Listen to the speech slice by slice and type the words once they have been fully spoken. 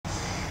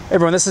Hey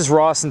everyone, this is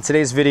Ross. In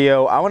today's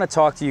video, I want to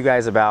talk to you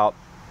guys about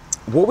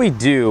what we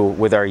do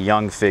with our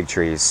young fig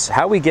trees,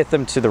 how we get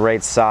them to the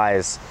right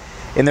size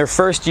in their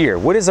first year.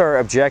 What is our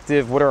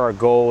objective? What are our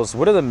goals?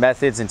 What are the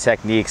methods and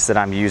techniques that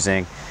I'm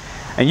using?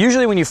 And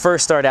usually when you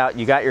first start out,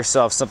 you got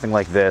yourself something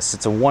like this.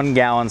 It's a 1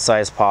 gallon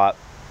size pot.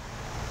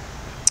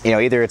 You know,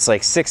 either it's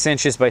like 6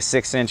 inches by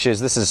 6 inches.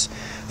 This is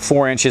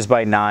 4 inches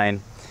by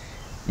 9.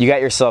 You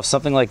got yourself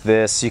something like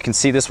this. You can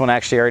see this one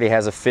actually already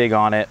has a fig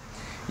on it.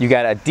 You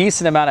got a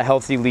decent amount of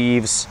healthy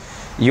leaves.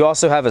 You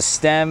also have a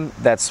stem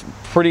that's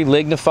pretty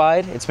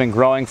lignified. It's been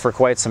growing for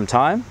quite some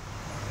time.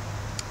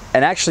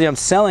 And actually I'm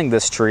selling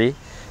this tree.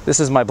 This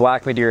is my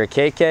Black Madeira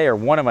KK, or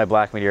one of my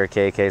Black Madeira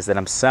KKs that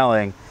I'm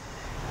selling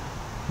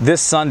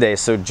this Sunday.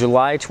 So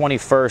July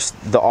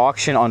 21st, the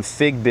auction on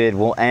FigBid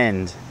will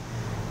end.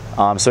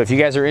 So if you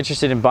guys are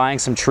interested in buying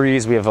some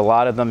trees, we have a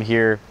lot of them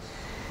here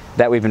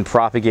that we've been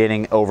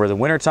propagating over the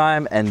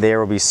wintertime, and they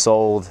will be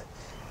sold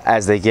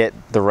as they get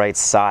the right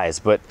size.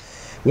 But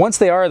once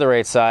they are the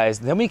right size,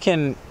 then we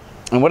can,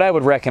 and what I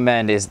would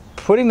recommend is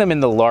putting them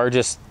in the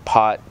largest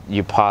pot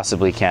you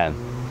possibly can.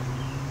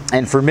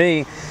 And for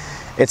me,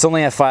 it's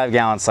only a 5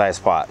 gallon size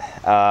pot.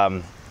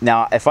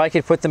 Now, if I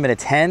could put them in a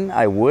 10,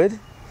 I would,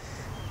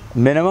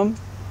 minimum.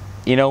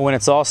 You know, when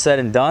it's all said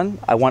and done,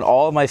 I want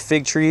all of my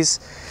fig trees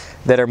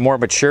that are more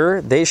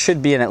mature, they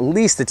should be in at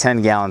least a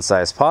 10 gallon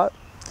size pot.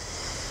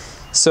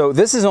 So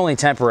this is only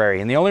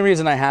temporary, and the only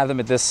reason I have them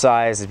at this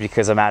size is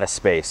because I'm out of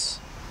space.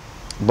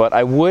 But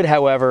I would,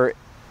 however,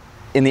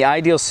 in the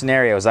ideal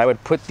scenarios, I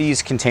would put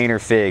these container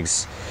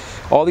figs,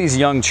 all these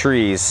young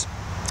trees,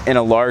 in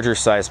a larger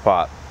size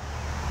pot.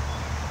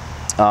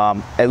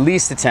 At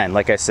least a 10,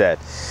 like I said.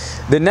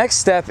 The next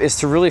step is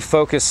to really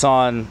focus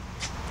on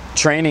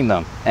training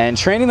them. And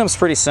training them is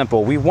pretty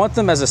simple. We want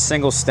them as a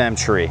single stem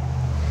tree.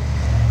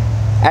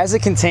 As a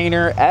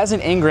container, as an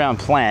in-ground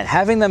plant,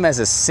 having them as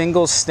a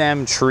single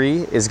stem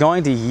tree is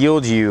going to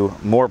yield you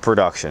more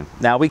production.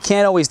 Now, we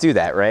can't always do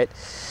that, right?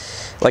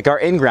 Like our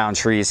in-ground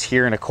trees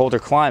here in a colder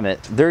climate,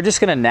 they're just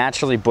gonna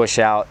naturally bush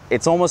out.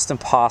 It's almost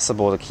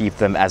impossible to keep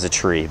them as a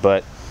tree.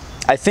 But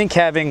I think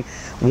having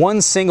one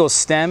single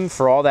stem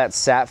for all that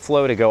sap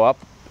flow to go up,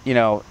 you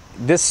know,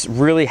 this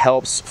really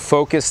helps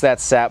focus that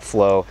sap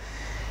flow,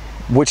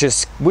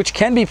 which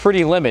can be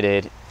pretty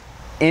limited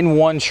in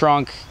one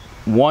trunk,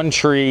 one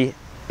tree.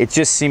 It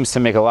just seems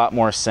to make a lot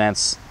more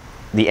sense.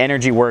 The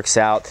energy works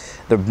out.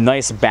 The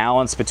nice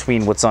balance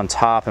between what's on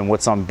top and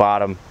what's on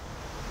bottom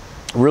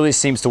really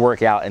seems to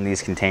work out in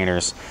these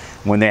containers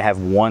when they have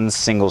one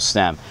single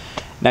stem.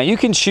 Now you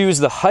can choose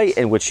the height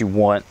in which you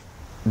want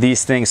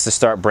these things to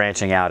start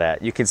branching out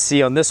at. You can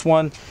see on this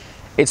one,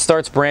 it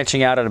starts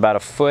branching out at about a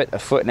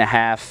foot and a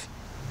half,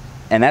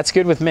 and that's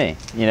good with me.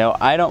 You know,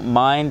 I don't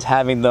mind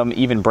having them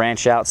even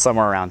branch out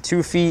somewhere around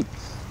 2 feet,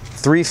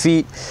 3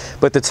 feet,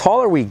 but the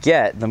taller we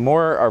get, the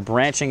more our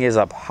branching is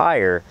up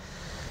higher,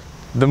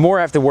 the more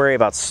I have to worry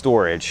about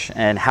storage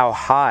and how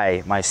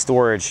high my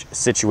storage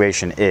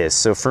situation is.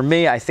 So for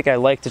me, I think I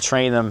like to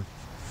train them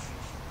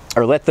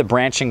or let the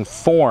branching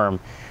form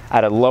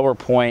at a lower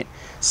point.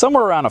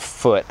 Somewhere around a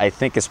foot, I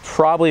think, is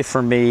probably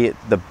for me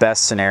the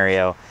best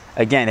scenario.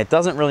 Again, it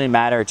doesn't really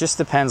matter. It just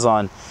depends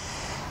on,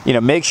 you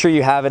know, make sure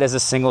you have it as a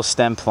single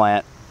stem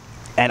plant,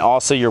 and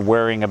also you're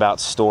worrying about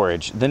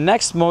storage. The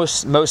next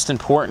most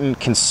important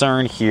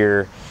concern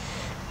here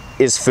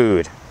is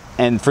food.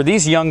 And for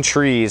these young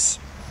trees,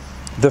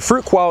 the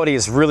fruit quality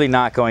is really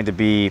not going to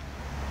be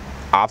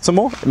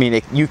optimal. I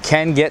mean, you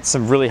can get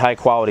some really high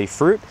quality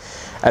fruit,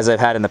 as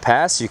I've had in the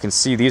past. You can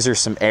see these are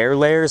some air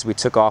layers we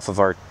took off of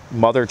our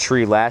mother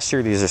tree last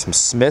year. These are some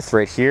Smith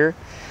right here.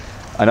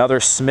 Another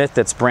Smith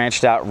that's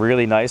branched out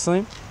really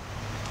nicely.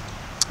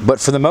 But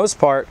for the most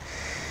part,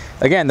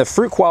 again, the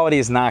fruit quality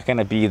is not going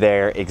to be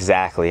there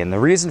exactly. And the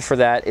reason for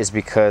that is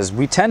because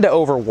we tend to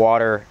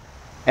overwater,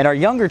 and our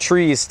younger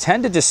trees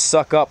tend to just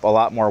suck up a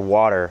lot more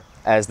water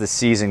as the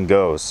season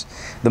goes.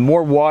 The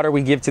more water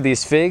we give to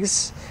these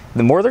figs,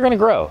 the more they're going to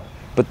grow,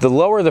 but the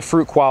lower the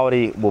fruit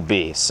quality will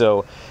be.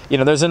 So, you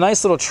know, there's a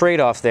nice little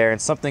trade-off there,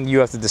 and something you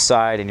have to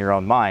decide in your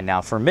own mind.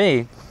 Now, for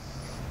me,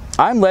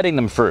 I'm letting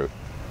them fruit.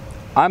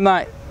 I'm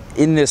not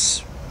in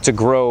this to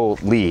grow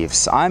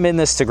leaves. I'm in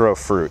this to grow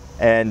fruit,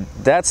 and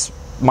that's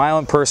my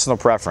own personal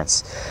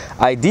preference.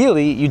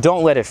 Ideally, you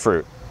don't let it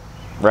fruit,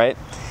 right?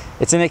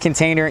 It's in a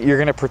container. You're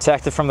going to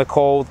protect it from the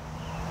cold.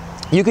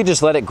 You could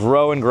just let it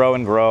grow and grow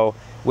and grow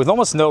with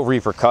almost no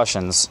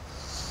repercussions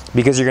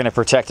because you're going to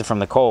protect it from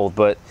the cold.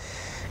 But,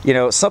 you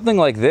know, something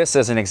like this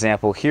as an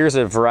example, here's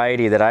a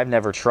variety that I've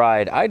never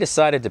tried. I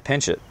decided to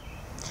pinch it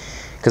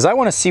because I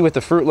want to see what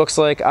the fruit looks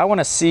like. I want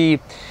to see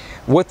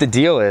what the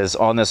deal is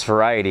on this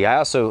variety. I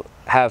also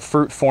have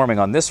fruit forming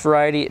on this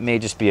variety. It may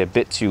just be a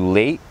bit too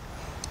late.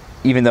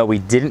 Even though we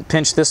didn't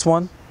pinch this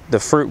one, the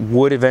fruit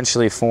would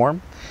eventually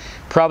form.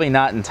 Probably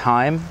not in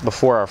time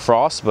before our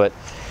frost, but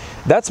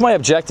that's my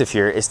objective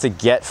here, is to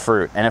get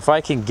fruit. And if I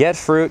can get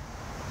fruit,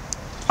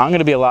 I'm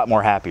gonna be a lot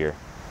more happier.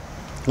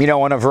 You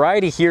know, on a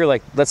variety here,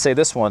 like let's say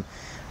this one,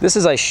 this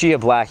is Ishia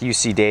Black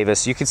UC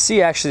Davis. You can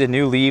see actually the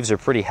new leaves are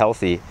pretty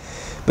healthy.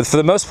 But for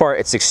the most part,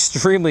 it's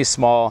extremely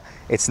small.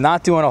 It's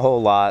not doing a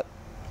whole lot.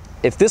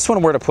 If this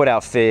one were to put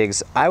out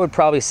figs, I would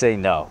probably say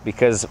no,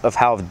 because of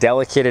how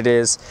delicate it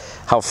is,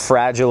 how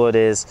fragile it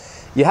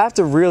is. You have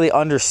to really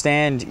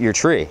understand your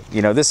tree.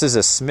 You know, this is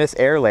a Smith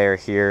air layer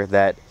here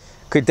that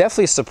could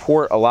definitely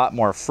support a lot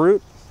more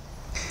fruit.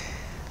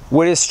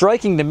 What is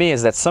striking to me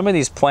is that some of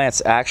these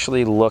plants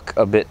actually look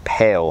a bit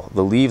pale.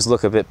 The leaves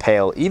look a bit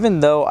pale, even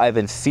though I've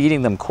been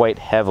feeding them quite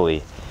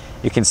heavily.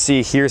 You can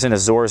see here's an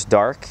Azores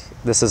Dark.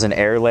 This is an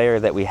air layer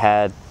that we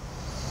had.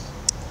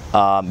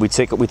 We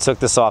took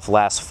this off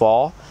last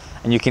fall,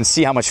 and you can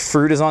see how much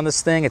fruit is on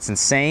this thing. It's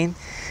insane.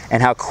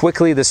 And how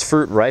quickly this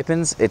fruit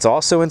ripens, it's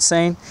also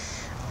insane.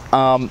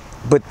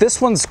 But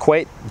this one's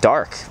quite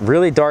dark,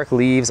 really dark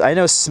leaves. I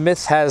know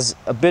Smith has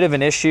a bit of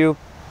an issue.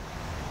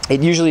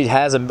 It usually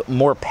has a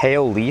more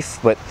pale leaf,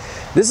 but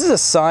this is a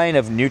sign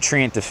of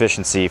nutrient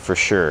deficiency for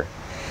sure.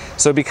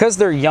 So because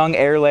they're young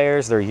air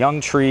layers, they're young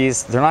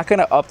trees, they're not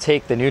gonna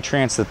uptake the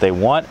nutrients that they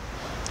want.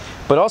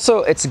 But also,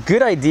 it's a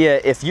good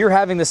idea if you're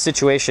having this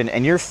situation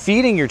and you're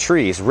feeding your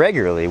trees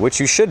regularly, which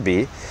you should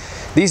be.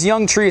 These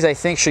young trees, I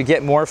think, should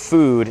get more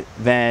food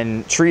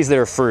than trees that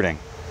are fruiting.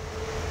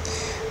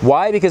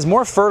 Why? Because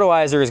more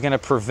fertilizer is going to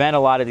prevent a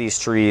lot of these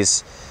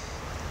trees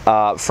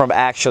from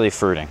actually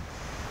fruiting.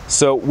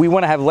 So we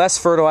want to have less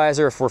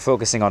fertilizer if we're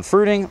focusing on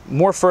fruiting,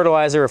 more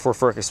fertilizer if we're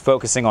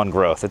focusing on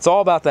growth. It's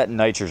all about that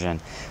nitrogen.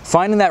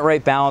 Finding that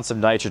right balance of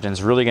nitrogen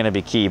is really going to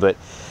be key. But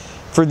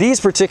for these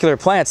particular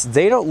plants,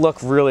 they don't look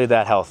really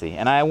that healthy.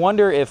 And I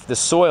wonder if the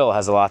soil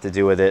has a lot to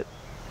do with it.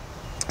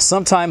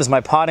 Sometimes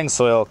my potting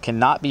soil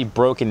cannot be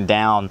broken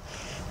down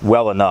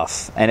well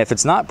enough. And if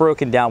it's not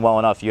broken down well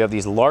enough, you have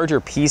these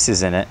larger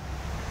pieces in it.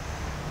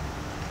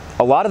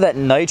 A lot of that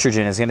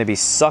nitrogen is going to be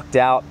sucked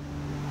out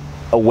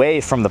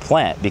away from the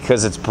plant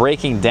because it's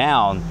breaking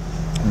down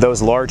those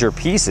larger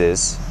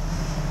pieces.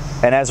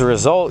 And as a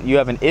result, you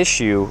have an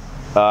issue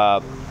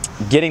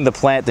getting the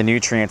plant the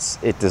nutrients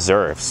it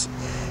deserves.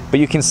 But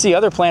you can see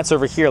other plants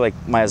over here, like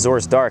my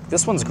Azores Dark,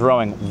 this one's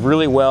growing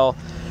really well.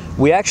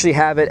 We actually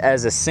have it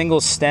as a single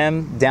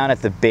stem down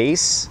at the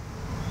base,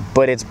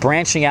 but it's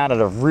branching out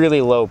at a really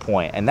low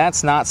point, and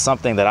that's not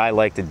something that I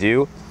like to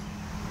do.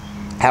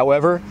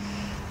 However,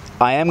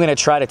 I am gonna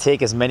try to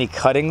take as many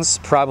cuttings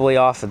probably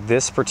off of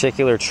this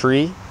particular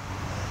tree,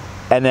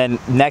 and then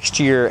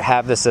next year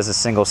have this as a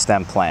single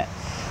stem plant.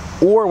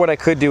 Or what I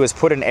could do is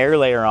put an air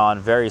layer on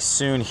very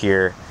soon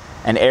here,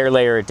 and air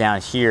layer it down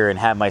here and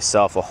have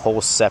myself a whole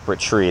separate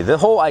tree. The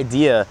whole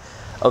idea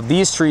of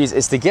these trees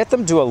is to get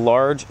them to a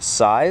large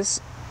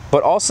size,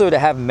 but also to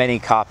have many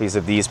copies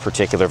of these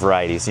particular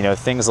varieties. You know,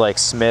 things like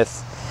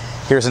Smith.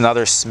 Here's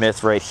another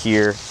Smith right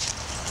here.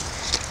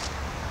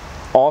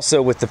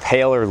 Also with the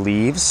paler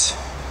leaves,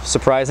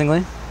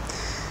 surprisingly.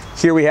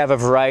 Here we have a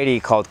variety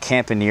called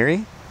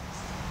Campanere,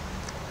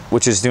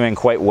 which is doing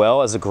quite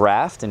well as a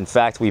graft. In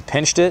fact, we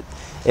pinched it.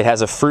 It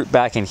has a fruit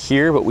back in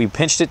here, but we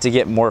pinched it to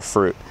get more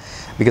fruit,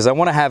 because I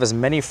want to have as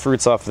many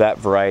fruits off that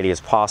variety as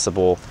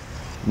possible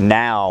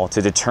now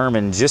to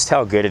determine just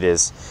how good it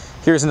is.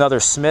 Here's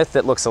another Smith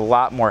that looks a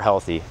lot more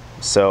healthy.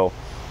 So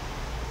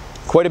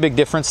quite a big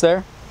difference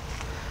there.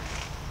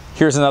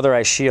 Here's another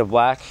Ischia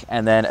Black.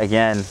 And then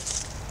again,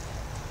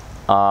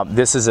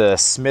 this is a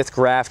Smith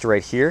graft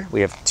right here.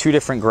 We have two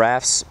different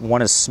grafts.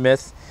 One is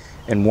Smith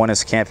and one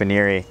is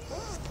Campanere.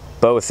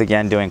 Both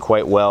again doing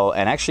quite well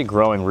and actually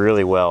growing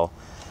really well.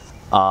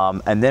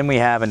 And then we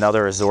have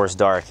another Azores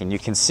Dark, and you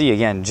can see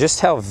again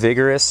just how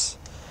vigorous,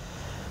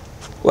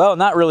 well,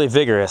 not really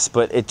vigorous,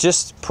 but it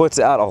just puts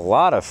out a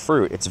lot of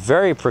fruit. It's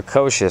very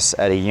precocious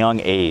at a young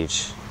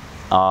age.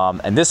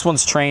 And this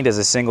one's trained as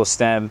a single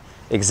stem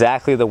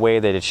exactly the way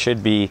that it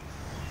should be.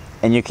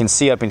 And you can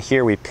see up in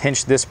here, we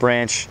pinched this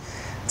branch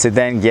to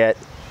then get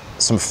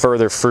some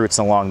further fruits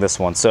along this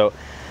one. So,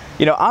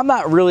 you know, I'm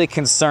not really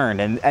concerned.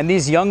 And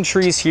these young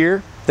trees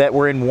here that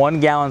were in 1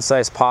 gallon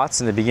size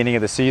pots in the beginning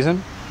of the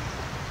season,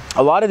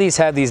 a lot of these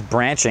have these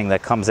branching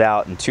that comes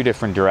out in 2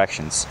 different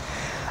directions.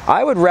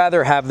 I would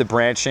rather have the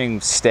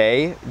branching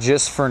stay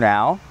just for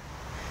now.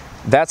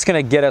 That's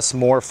gonna get us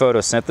more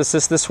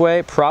photosynthesis this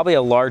way, probably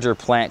a larger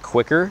plant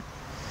quicker.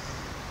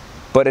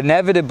 But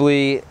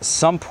inevitably,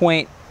 some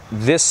point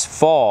this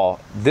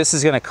fall, this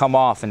is gonna come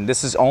off and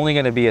this is only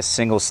gonna be a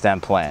single stem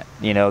plant.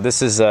 You know,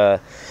 this is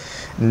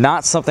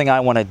not something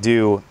I wanna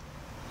do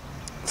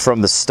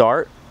from the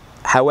start.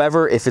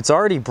 However, if it's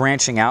already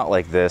branching out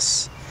like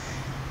this,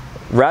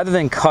 rather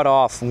than cut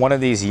off one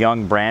of these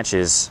young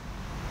branches,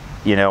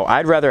 you know,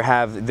 I'd rather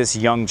have this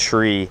young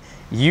tree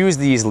use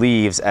these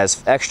leaves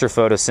as extra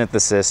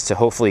photosynthesis to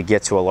hopefully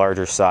get to a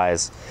larger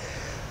size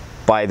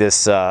by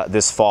this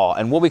this fall.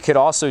 And what we could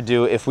also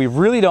do, if we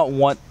really don't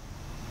want,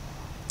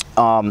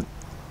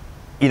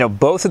 you know,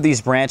 both of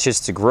these branches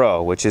to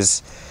grow, which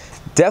is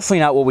definitely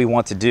not what we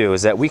want to do,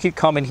 is that we could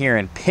come in here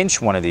and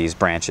pinch one of these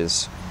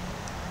branches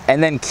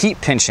and then keep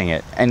pinching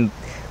it and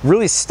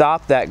really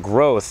stop that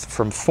growth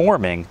from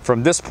forming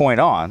from this point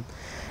on.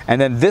 And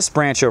then this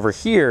branch over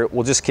here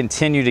will just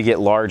continue to get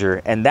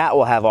larger, and that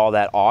will have all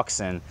that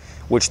auxin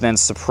which then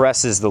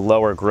suppresses the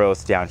lower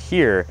growth down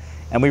here.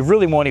 And we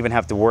really won't even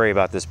have to worry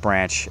about this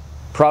branch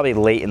probably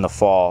late in the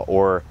fall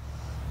or,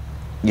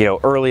 you know,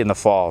 early in the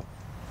fall.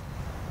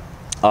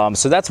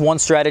 So that's one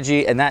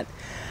strategy, and that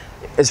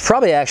is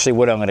probably actually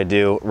what I'm going to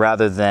do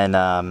rather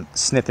than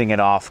snipping it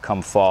off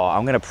come fall.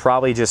 I'm going to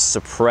probably just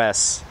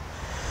suppress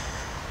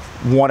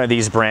one of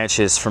these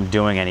branches from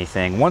doing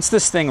anything. Once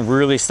this thing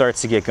really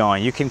starts to get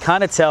going, you can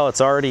kind of tell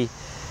it's already,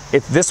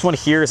 this one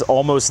here is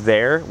almost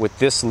there with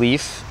this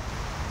leaf.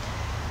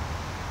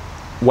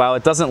 While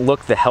it doesn't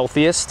look the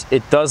healthiest,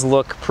 it does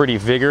look pretty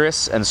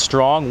vigorous and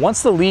strong.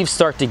 Once the leaves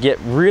start to get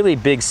really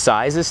big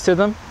sizes to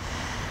them,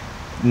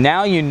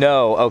 now you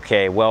know,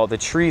 okay, well, the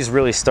tree's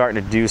really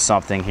starting to do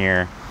something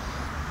here,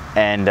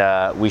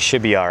 and we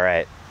should be all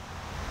right.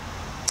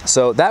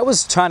 So that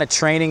was kind of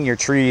training your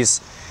trees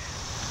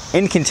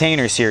in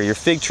containers here, your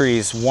fig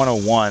trees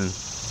 101.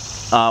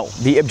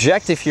 The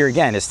objective here,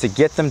 again, is to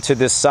get them to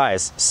this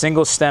size.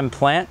 Single stem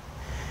plant,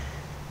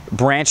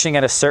 branching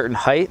at a certain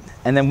height.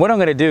 And then what I'm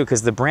gonna do,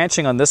 because the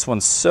branching on this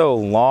one's so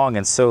long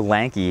and so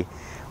lanky,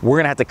 we're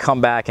gonna have to come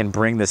back and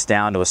bring this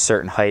down to a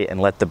certain height and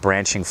let the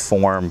branching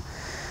form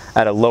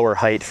at a lower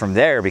height from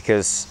there,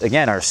 because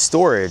again, our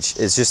storage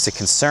is just a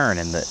concern,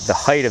 and the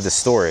height of the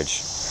storage.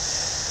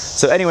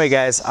 So anyway,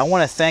 guys, I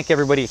wanna thank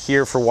everybody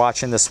here for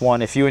watching this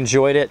one. If you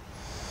enjoyed it,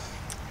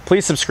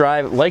 please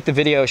subscribe, like the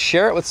video,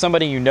 share it with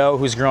somebody you know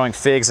who's growing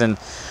figs, and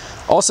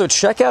also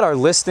check out our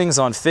listings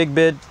on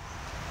FigBid.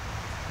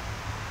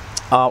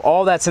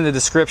 All that's in the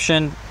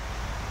description,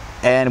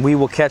 and we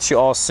will catch you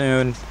all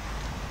soon.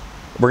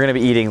 We're gonna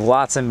be eating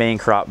lots of main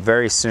crop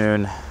very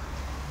soon.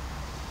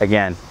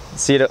 Again,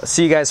 see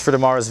you guys for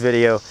tomorrow's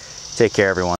video. Take care, everyone.